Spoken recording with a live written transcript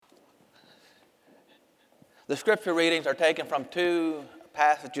The scripture readings are taken from two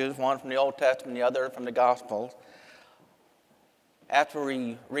passages, one from the Old Testament, the other from the Gospels. After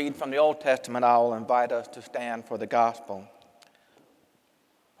we read from the Old Testament, I will invite us to stand for the Gospel.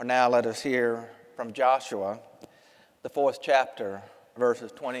 For now, let us hear from Joshua, the 4th chapter,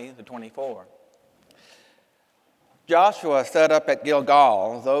 verses 20 to 24. Joshua set up at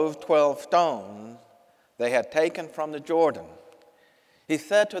Gilgal those 12 stones they had taken from the Jordan. He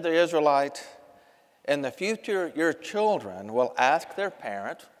said to the Israelites, "In the future, your children will ask their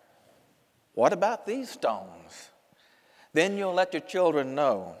parents, 'What about these stones?' Then you'll let your children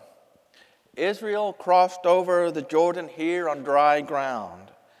know, 'Israel crossed over the Jordan here on dry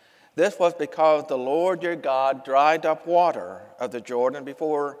ground. This was because the Lord your God dried up water of the Jordan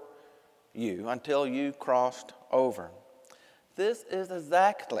before you until you crossed over.' This is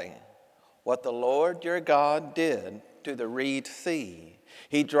exactly what the Lord your God did to the Reed Sea.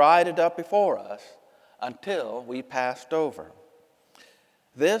 He dried it up before us until we passed over.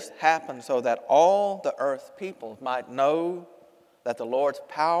 This happened so that all the earth's peoples might know that the Lord's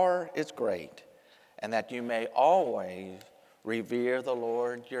power is great, and that you may always revere the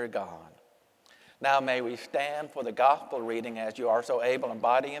Lord your God." Now may we stand for the gospel reading as you are so able in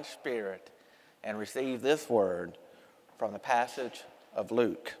body and spirit, and receive this word from the passage of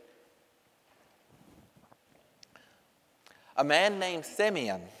Luke. A man named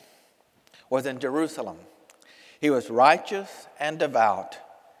Simeon was in Jerusalem. He was righteous and devout.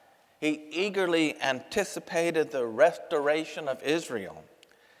 He eagerly anticipated the restoration of Israel,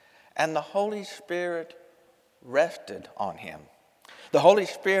 and the Holy Spirit rested on him. The Holy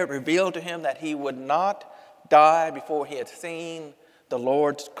Spirit revealed to him that he would not die before he had seen the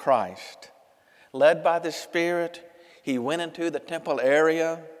Lord's Christ. Led by the Spirit, he went into the temple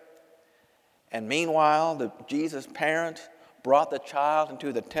area, and meanwhile, Jesus' parents brought the child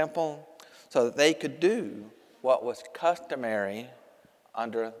into the temple so that they could do what was customary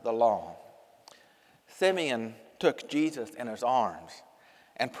under the law. Simeon took Jesus in his arms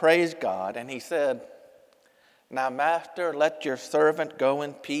and praised God, and he said, "Now, Master, let your servant go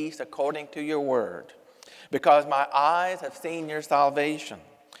in peace according to your word, because my eyes have seen your salvation.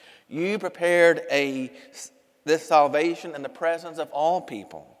 You prepared this salvation in the presence of all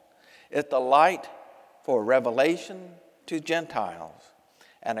people. It's the light for revelation to Gentiles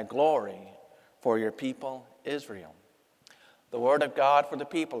and a glory for your people Israel." The word of God for the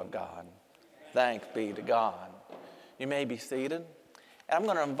people of God. Thanks be to God. You may be seated. And I'm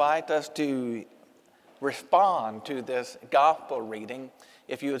going to invite us to respond to this gospel reading.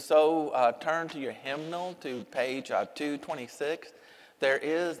 If you would so turn to your hymnal to page 226, there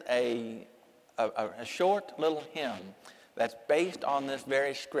is a short little hymn that's based on this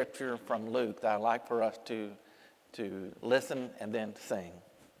very scripture from Luke that I'd like for us to listen and then sing.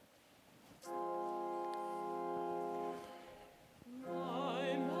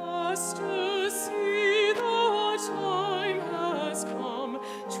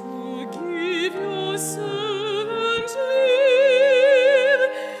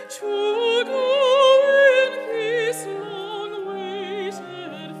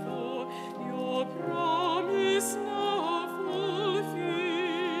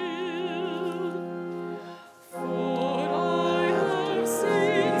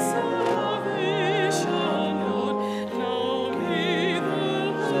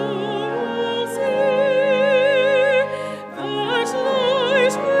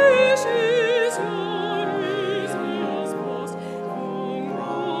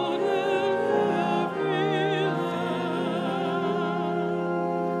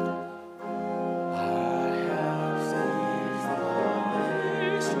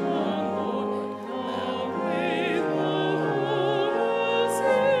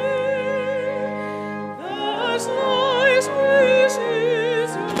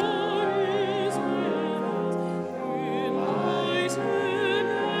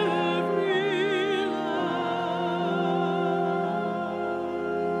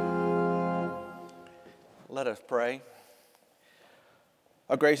 Let us pray.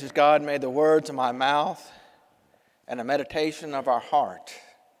 O gracious God, may the words of my mouth and the meditation of our heart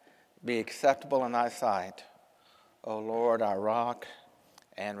be acceptable in thy sight, O Lord, our rock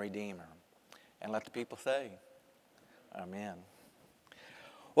and redeemer. And let the people say, Amen.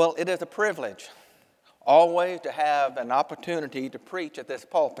 Well, it is a privilege always to have an opportunity to preach at this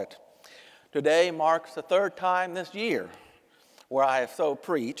pulpit. Today marks the 3rd time this year where I have so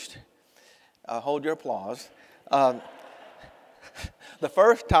preached. Hold your applause. The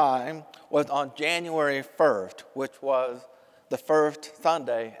first time was on January 1st, which was the first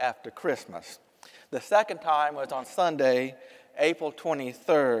Sunday after Christmas. The second time was on Sunday, April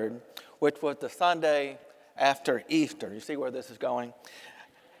 23rd, which was the Sunday after Easter. You see where this is going?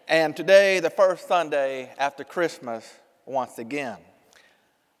 And today, the first Sunday after Christmas once again.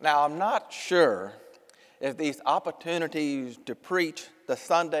 Now, I'm not sure if these opportunities to preach the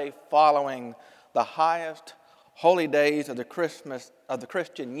Sunday following the highest holy days of the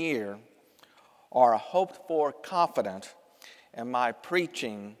Christian year are a hoped-for confidence in my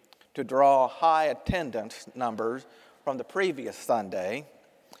preaching to draw high attendance numbers from the previous Sunday,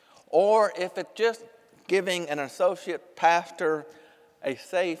 or if it's just giving an associate pastor a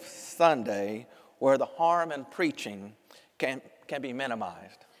safe Sunday where the harm in preaching can be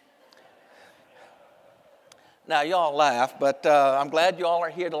minimized. Now, y'all laugh, but I'm glad you all are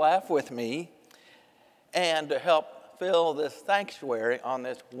here to laugh with me and to help fill this sanctuary on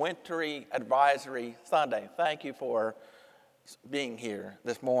this wintry advisory Sunday. Thank you for being here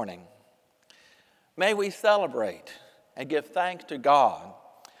this morning. May we celebrate and give thanks to God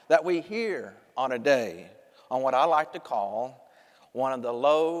that we here on a day, on what I like to call one of the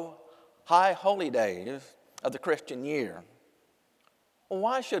low, high holy days of the Christian year. Well,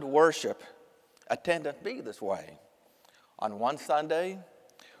 why should worship attendance be this way? On one Sunday,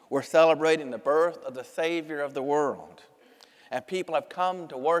 we're celebrating the birth of the Savior of the world, and people have come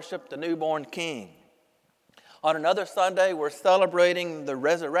to worship the newborn King. On another Sunday, we're celebrating the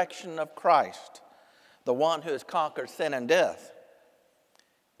resurrection of Christ, the one who has conquered sin and death.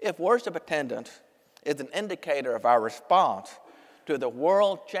 If worship attendance is an indicator of our response to the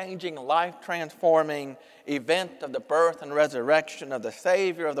world-changing, life-transforming event of the birth and resurrection of the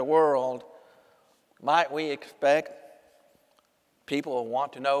Savior of the world, might we expect people would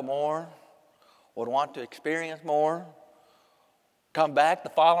want to know more, would want to experience more, come back the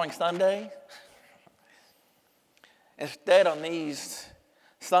following Sunday? Instead, on these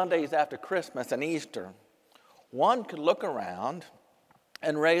Sundays after Christmas and Easter, one could look around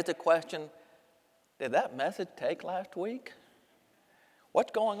and raise the question, did that message take last week?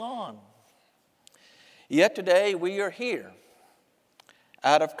 What's going on? Yet today we are here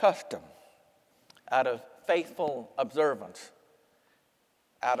out of custom, out of faithful observance,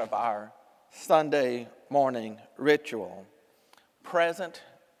 out of our Sunday morning ritual, present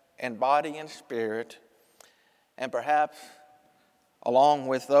in body and spirit, and perhaps along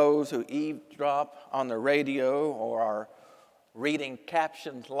with those who eavesdrop on the radio or are reading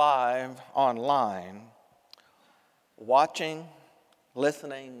captions live online, watching,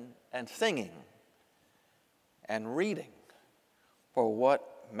 listening, and singing, and reading for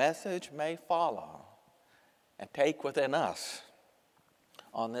what message may follow and take within us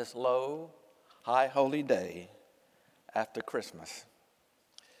on this low, high holy day after Christmas.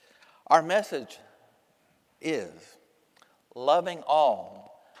 Our message is loving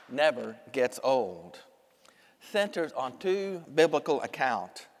all never gets old. Centers on two biblical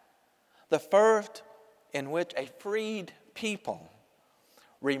accounts. The first in which a freed people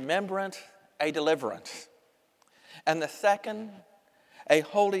remembrance a deliverance. And the second, a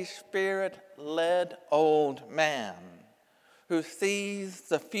Holy Spirit-led old man who sees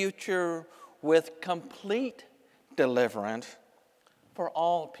the future with complete deliverance for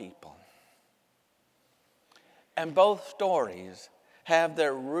all people. And both stories have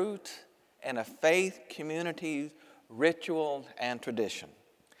their roots in a faith community's ritual and tradition.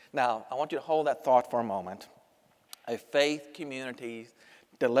 Now, I want you to hold that thought for a moment. A faith community's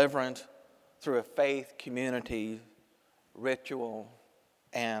deliverance through a faith community's ritual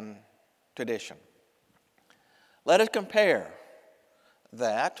and tradition. Let us compare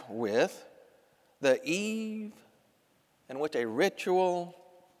that with the eve in which a ritual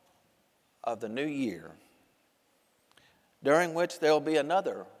of the new year, during which there will be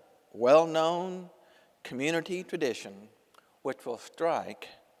another well-known community tradition which will strike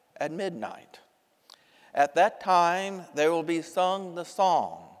at midnight. At that time, there will be sung the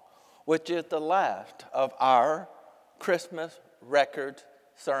song, which is the last of our Christmas record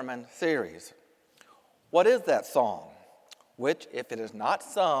sermon series. What is that song? Which, if it is not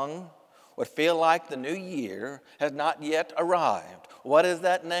sung, would feel like the new year has not yet arrived. What is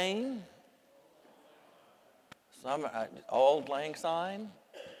that name? Auld Lang Syne?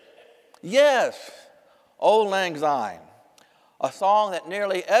 Yes, Auld Lang Syne. A song that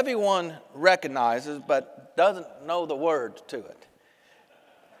nearly everyone recognizes but doesn't know the words to it.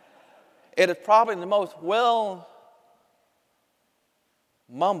 It is probably the most well-mumbled,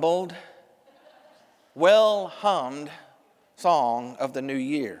 well-hummed song of the new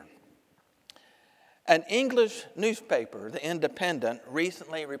year. An English newspaper, The Independent,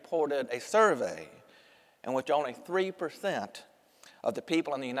 recently reported a survey in which only 3% of the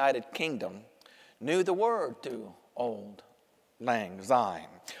people in the United Kingdom knew the word to Auld Lang Syne.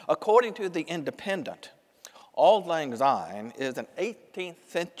 According to The Independent, Auld Lang Syne is an 18th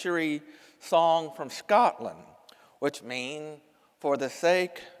century song from Scotland, which means for the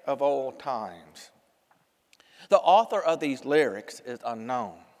sake of old times. The author of these lyrics is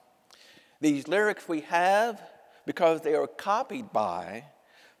unknown. These lyrics we have because they are copied by,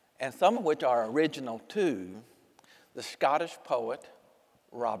 and some of which are original to, the Scottish poet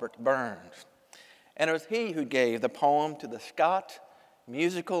Robert Burns. And it was he who gave the poem to the Scots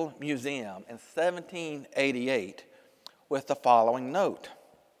Musical Museum in 1788 with the following note.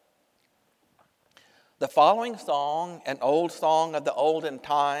 The following song, an old song of the olden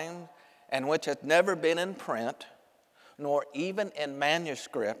time, and which has never been in print, nor even in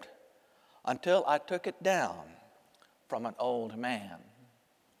manuscript, until I took it down from an old man.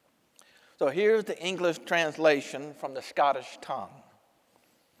 So here's the English translation from the Scottish tongue.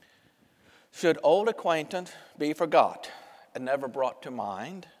 Should old acquaintance be forgot and never brought to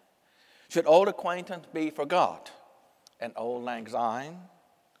mind? Should old acquaintance be forgot and Auld Lang Syne?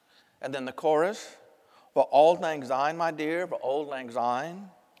 And then the chorus, for Auld Lang Syne, my dear, for Auld Lang Syne,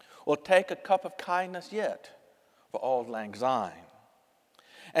 we'll take a cup of kindness yet for Auld Lang Syne.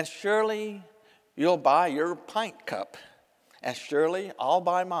 And surely you'll buy your pint cup, and surely I'll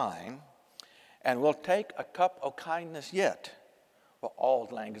buy mine, and we'll take a cup of kindness yet for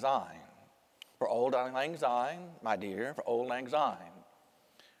Auld Lang Syne. For Auld Lang Syne, my dear, for Auld Lang Syne.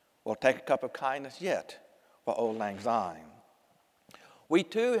 We'll take a cup of kindness yet for Auld Lang Syne. We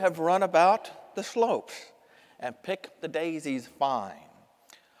too have run about the slopes and picked the daisies fine,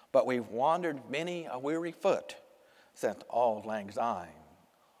 but we've wandered many a weary foot since Auld Lang Syne.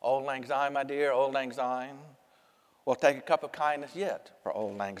 Auld Lang Syne, my dear, Auld Lang Syne. We'll take a cup of kindness yet for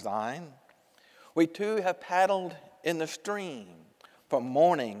Auld Lang Syne. We too have paddled in the stream from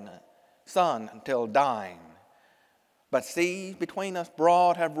morning sun until dine, but seas between us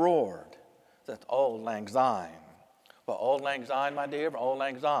broad have roared since Auld Lang Syne. For Auld Lang Syne, my dear, for Auld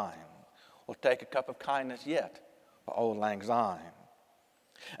Lang Syne, we'll take a cup of kindness yet for Auld Lang Syne.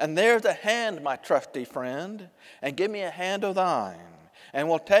 And there's a hand, my trusty friend, and give me a hand of thine, and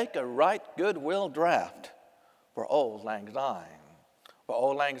we'll take a right goodwill draught for Auld Lang Syne. For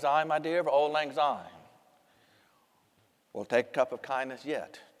Auld Lang Syne, my dear, for Auld Lang Syne, we'll take a cup of kindness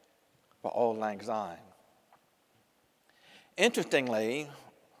yet for Auld Lang Syne. Interestingly,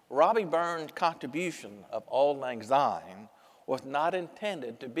 Robbie Burns' contribution of Auld Lang Syne was not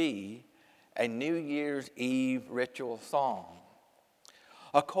intended to be a New Year's Eve ritual song.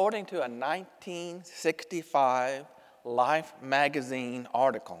 According to a 1965 Life magazine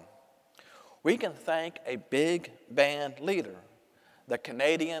article, we can thank a big band leader, the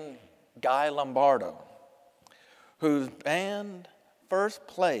Canadian Guy Lombardo, whose band first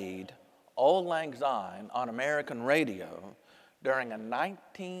played Auld Lang Syne on American radio during a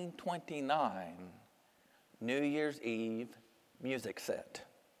 1929 New Year's Eve music set.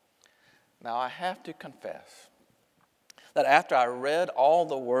 Now, I have to confess that after I read all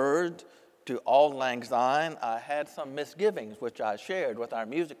the words to Auld Lang Syne, I had some misgivings, which I shared with our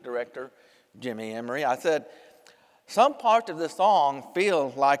music director, Jimmy Emery. I said, some parts of this song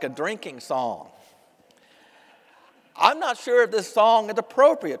feel like a drinking song. I'm not sure if this song is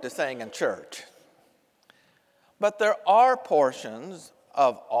appropriate to sing in church. But there are portions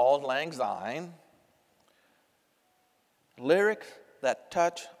of Auld Lang Syne, lyrics that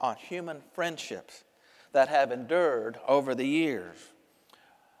touch on human friendships that have endured over the years,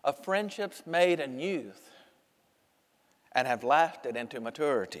 of friendships made in youth and have lasted into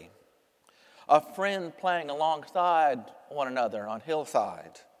maturity, of friends playing alongside one another on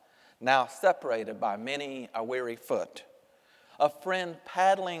hillsides, now separated by many a weary foot, of friends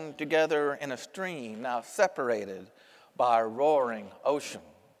paddling together in a stream, now separated by a roaring ocean.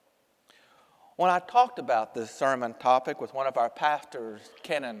 When I talked about this sermon topic with one of our pastors,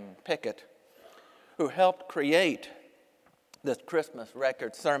 Kenan Pickett, who helped create this Christmas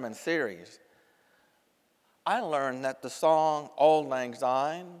record sermon series, I learned that the song Auld Lang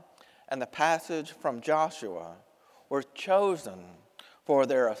Syne and the passage from Joshua were chosen for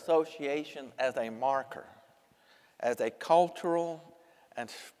their association as a marker, as a cultural and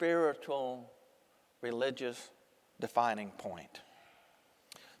spiritual religious defining point.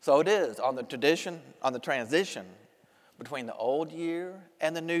 So it is on the transition between the old year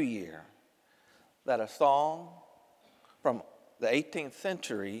and the new year that a song from the 18th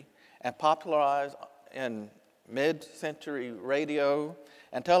century and popularized in mid-century radio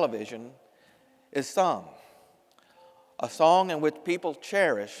and television is sung. A song in which people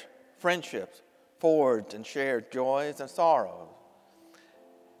cherish friendships, forged and shared joys and sorrows.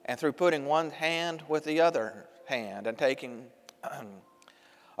 And through putting one hand with the other hand and taking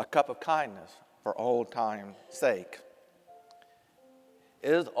a cup of kindness for old time's sake.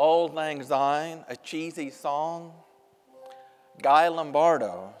 Is Auld Lang Syne a cheesy song? Guy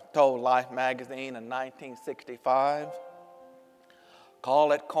Lombardo told Life magazine in 1965,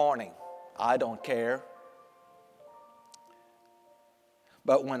 "Call it corny, I don't care."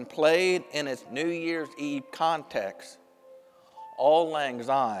 But when played in its New Year's Eve context, Auld Lang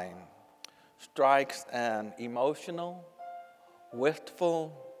Syne strikes an emotional,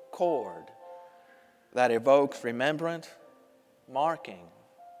 wistful chord that evokes remembrance, marking,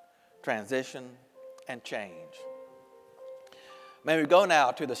 transition, and change. May we go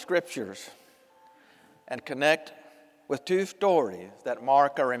now to the scriptures and connect with two stories that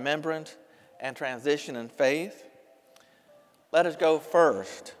mark a remembrance and transition in faith. Let us go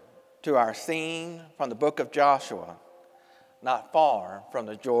first to our scene from the book of Joshua, not far from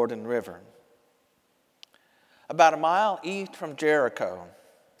the Jordan River. About a mile east from Jericho,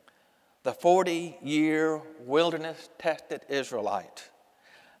 the 40-year wilderness-tested Israelites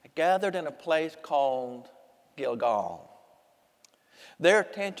gathered in a place called Gilgal. Their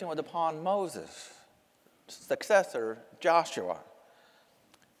attention was upon Moses' successor, Joshua,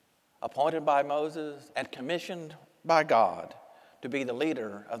 appointed by Moses and commissioned by God to be the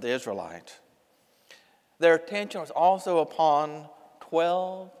leader of the Israelites. Their attention was also upon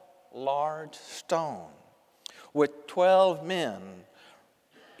 12 large stones with 12 men,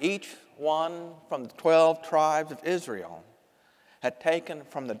 each one from the 12 tribes of Israel, had taken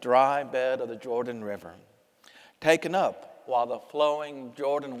from the dry bed of the Jordan River, taken up while the flowing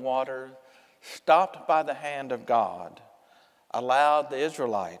Jordan waters, stopped by the hand of God, allowed the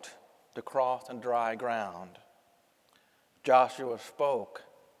Israelites to cross on dry ground. Joshua spoke,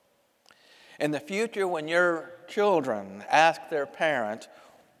 "In the future, when your children ask their parents,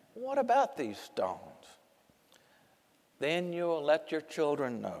 'What about these stones?' then you will let your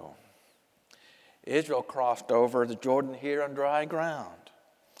children know. Israel crossed over the Jordan here on dry ground.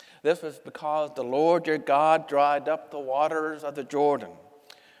 This was because the Lord your God dried up the waters of the Jordan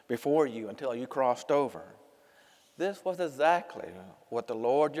before you until you crossed over. This was exactly what the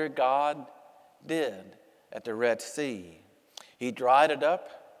Lord your God did at the Red Sea. He dried it up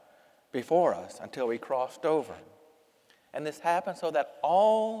before us until we crossed over. And this happened so that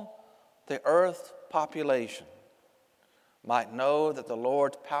all the earth's population might know that the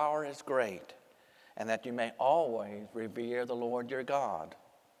Lord's power is great, and that you may always revere the Lord your God."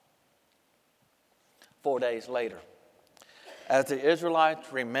 4 days later, as the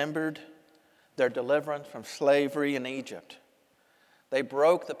Israelites remembered their deliverance from slavery in Egypt, they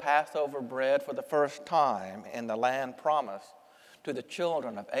broke the Passover bread for the first time in the land promised to the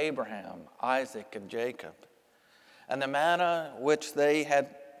children of Abraham, Isaac, and Jacob. And the manna which they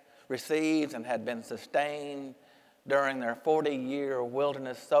had received and had been sustained during their 40-year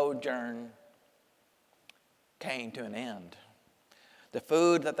wilderness sojourn came to an end. The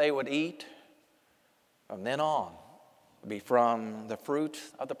food that they would eat from then on would be from the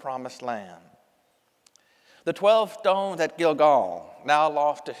fruits of the promised land. The 12 stones at Gilgal, now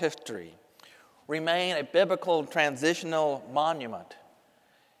lost to history, remain a biblical transitional monument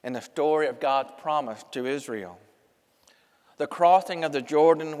in the story of God's promise to Israel. The crossing of the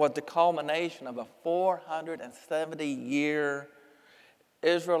Jordan was the culmination of a 470-year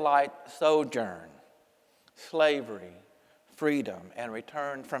Israelite sojourn, slavery, freedom, and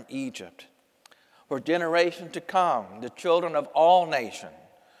return from Egypt. For generations to come, the children of all nations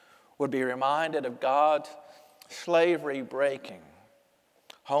would be reminded of God's slavery-breaking,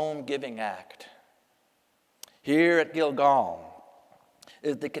 home-giving act. Here at Gilgal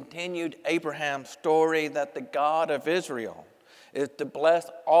is the continued Abraham story that the God of Israel is to bless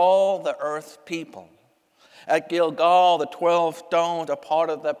all the earth's people. At Gilgal, the 12 stones are part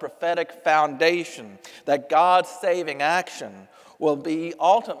of the prophetic foundation that God's saving action will be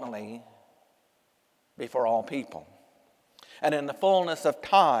ultimately before all people. And in the fullness of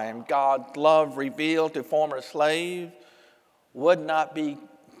time, God's love revealed to former slaves would not be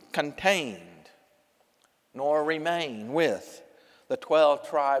contained nor remain with the 12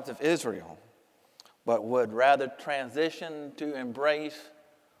 tribes of Israel, but would rather transition to embrace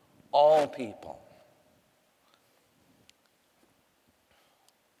all people.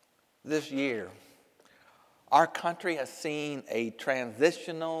 This year, our country has seen a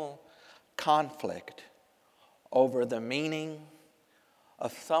transitional conflict over the meaning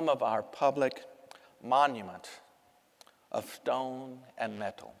of some of our public monuments of stone and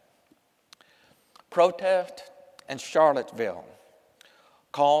metal. Protest in Charlottesville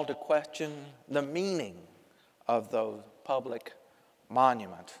called to question the meaning of those public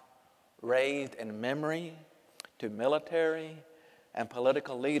monuments raised in memory to military and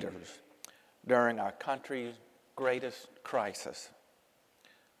political leaders during our country's greatest crisis.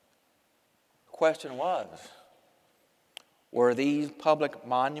 The question was, were these public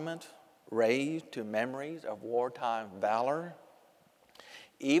monuments raised to memories of wartime valor,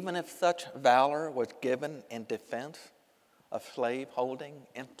 even if such valor was given in defense of slave-holding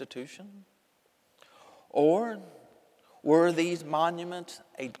institutions? Or were these monuments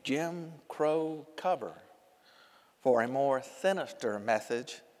a Jim Crow cover for a more sinister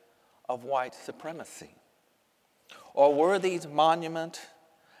message of white supremacy? Or were these monuments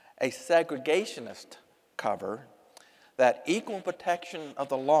a segregationist cover that equal protection of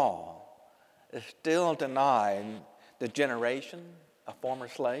the law is still denied the generation of former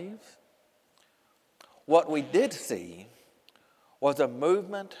slaves? What we did see was a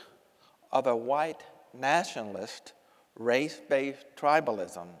movement of a white nationalist, race-based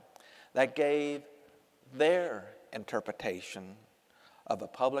tribalism that gave their interpretation of a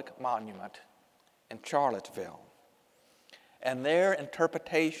public monument in Charlottesville. And their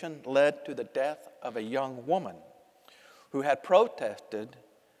interpretation led to the death of a young woman who had protested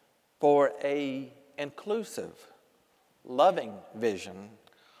for an inclusive, loving vision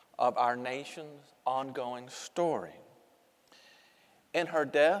of our nation's ongoing story. In her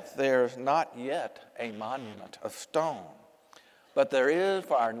death, there's not yet a monument of stone, but there is,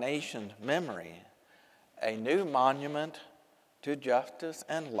 for our nation's memory, a new monument to justice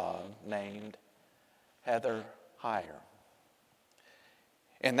and love named Heather Heyer.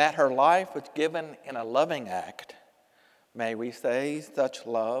 In that her life was given in a loving act, may we say such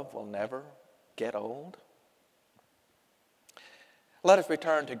love will never get old? Let us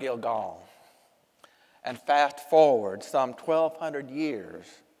return to Gilgal and fast forward some 1,200 years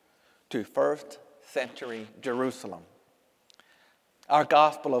to first century Jerusalem. Our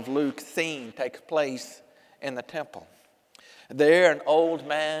Gospel of Luke scene takes place in the temple. There, an old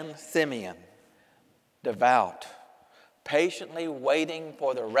man, Simeon, devout, patiently waiting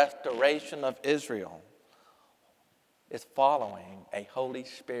for the restoration of Israel, is following a Holy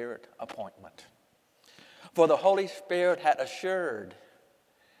Spirit appointment. For the Holy Spirit had assured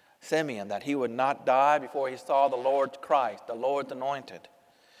Simeon that he would not die before he saw the Lord's Christ, the Lord's anointed.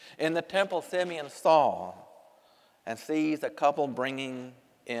 In the temple, Simeon saw and sees a couple bringing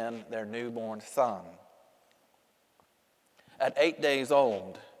in their newborn son. At 8 days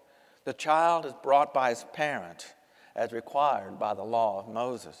old, the child is brought by his parents as required by the law of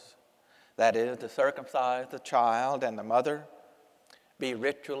Moses. That is, to circumcise the child and the mother be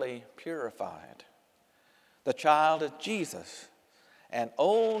ritually purified. The child is Jesus, and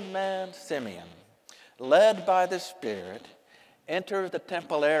old man Simeon, led by the Spirit, enters the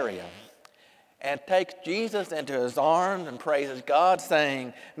temple area and takes Jesus into his arms and praises God,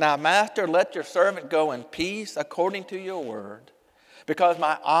 saying, "Now, Master, let your servant go in peace according to your word, because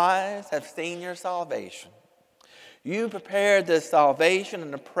my eyes have seen your salvation. You prepared this salvation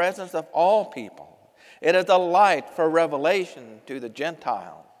in the presence of all people. It is a light for revelation to the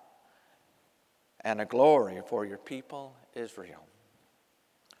Gentiles and a glory for your people Israel."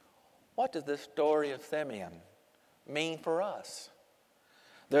 What does this story of Simeon mean for us?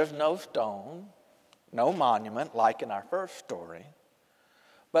 There's no stone, no monument like in our first story,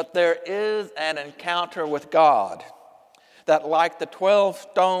 but there is an encounter with God that, like the 12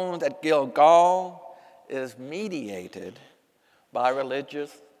 stones at Gilgal, is mediated by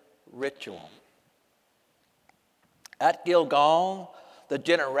religious ritual. At Gilgal, the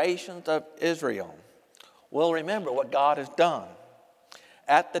generations of Israel will remember what God has done.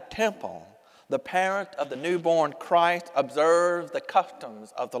 At the temple, the parent of the newborn Christ observes the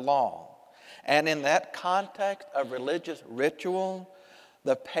customs of the law. And in that context of religious ritual,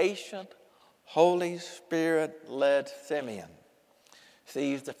 the patient, Holy Spirit-led Simeon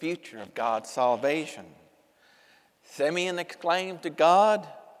sees the future of God's salvation. Simeon exclaims to God,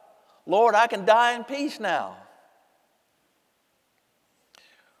 "Lord, I can die in peace now."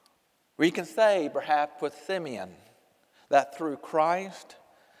 We can say, perhaps with Simeon, that through Christ,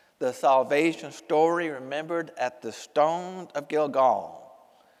 the salvation story remembered at the stones of Gilgal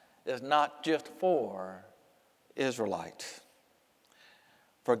is not just for Israelites.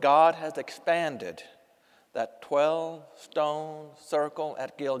 For God has expanded that 12-stone circle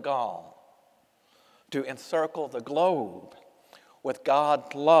at Gilgal to encircle the globe with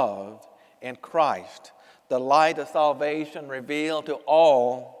God's love in Christ, the light of salvation revealed to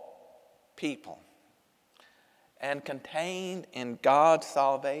all people. And contained in God's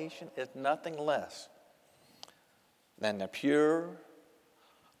salvation is nothing less than the pure,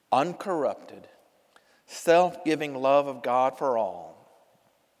 uncorrupted, self-giving love of God for all.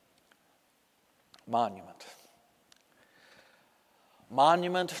 Monument.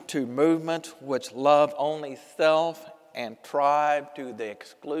 Monument to movement which loved only self and tribe to the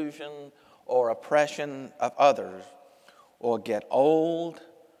exclusion or oppression of others will get old,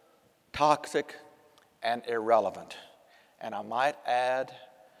 toxic, and irrelevant. And I might add,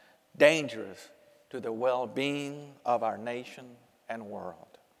 dangerous to the well-being of our nation and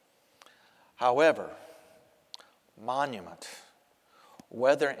world. However, monuments,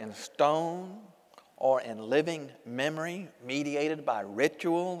 whether in stone or in living memory mediated by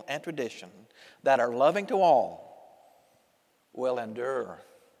ritual and tradition that are loving to all, will endure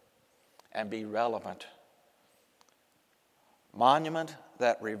and be relevant. Monuments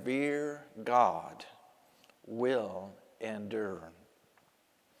that revere God will endure.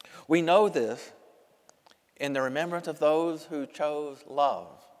 We know this in the remembrance of those who chose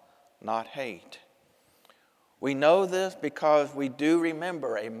love, not hate. We know this because we do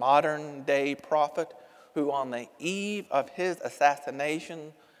remember a modern-day prophet who, on the eve of his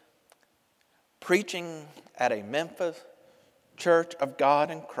assassination, preaching at a Memphis Church of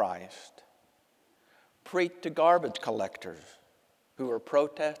God in Christ, preached to garbage collectors who were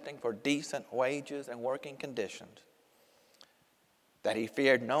protesting for decent wages and working conditions, that he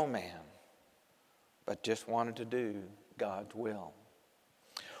feared no man, but just wanted to do God's will.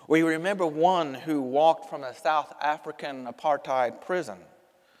 We remember one who walked from a South African apartheid prison,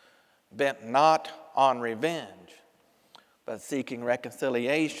 bent not on revenge, but seeking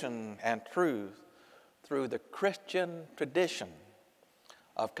reconciliation and truth through the Christian tradition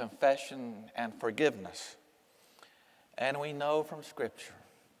of confession and forgiveness. And we know from Scripture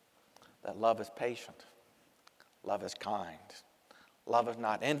that love is patient, love is kind, love is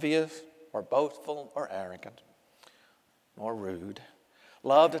not envious or boastful or arrogant, nor rude.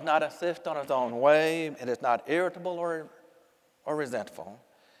 Love does not insist on its own way. It is not irritable or resentful.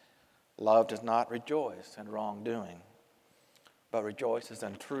 Love does not rejoice in wrongdoing, but rejoices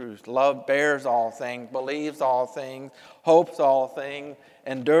in truth. Love bears all things, believes all things, hopes all things,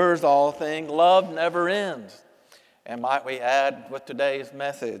 endures all things. Love never ends. And might we add with today's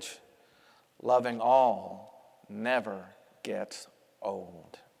message, loving all never gets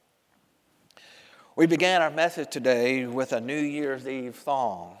old. We began our message today with a New Year's Eve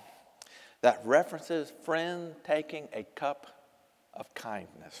song that references friends taking a cup of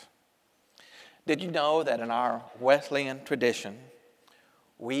kindness. Did you know that in our Wesleyan tradition,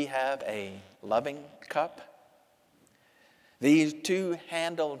 we have a loving cup? These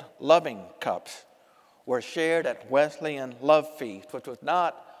two-handled loving cups were shared at Wesleyan Love Feast, which was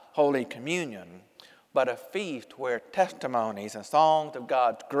not Holy Communion, but a feast where testimonies and songs of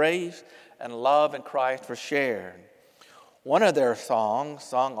God's grace and love in Christ were shared. One of their songs,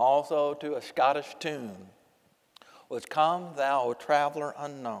 sung also to a Scottish tune, was "Come Thou, O Traveler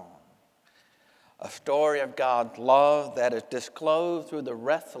Unknown," a story of God's love that is disclosed through the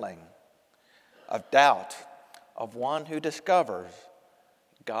wrestling of doubt of one who discovers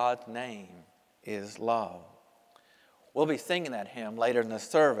God's name is love. We'll be singing that hymn later in the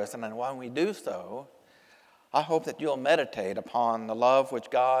service, and then when we do so, I hope that you'll meditate upon the love which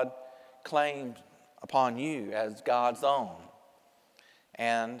God claims upon you as God's own,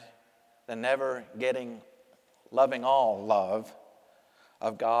 and the never getting, loving all love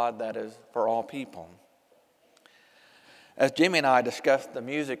of God that is for all people. As Jimmy and I discussed the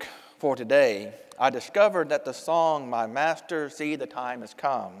music for today, I discovered that the song, "My Master, See the Time Has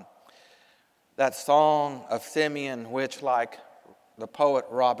Come," that song of Simeon, which, like the poet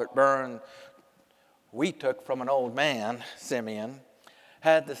Robert Burns, we took from an old man, Simeon,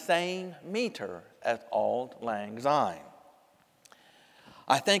 had the same meter as Auld Lang Syne.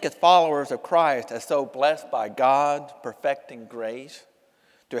 I think as followers of Christ, as so blessed by God's perfecting grace,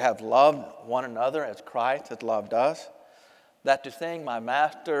 to have loved one another as Christ has loved us, that to sing "My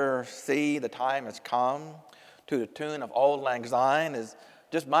Master, See the Time Has Come" to the tune of Auld Lang Syne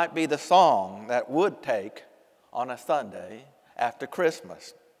just might be the song that would take on a Sunday after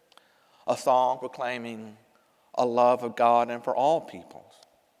Christmas, a song proclaiming a love of God and for all peoples.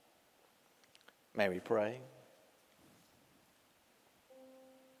 May we pray?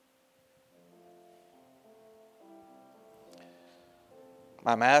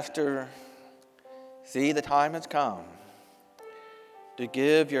 My Master, see the time has come to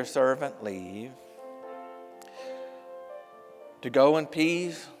give your servant leave to go in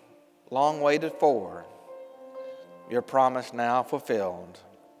peace long waited for, your promise now fulfilled.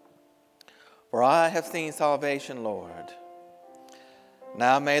 For I have seen salvation, Lord.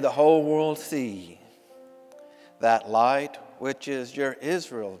 Now may the whole world see that light which is your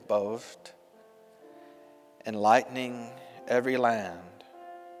Israel's boast, enlightening every land.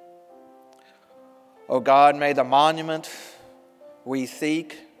 O God, may the monument we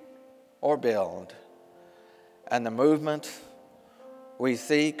seek or build, and the movements we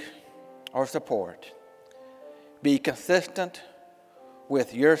seek or support be consistent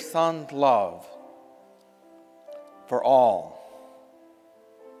with your Son's love for all,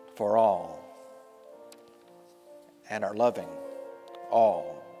 and are loving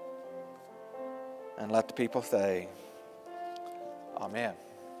all. And let the people say, Amen.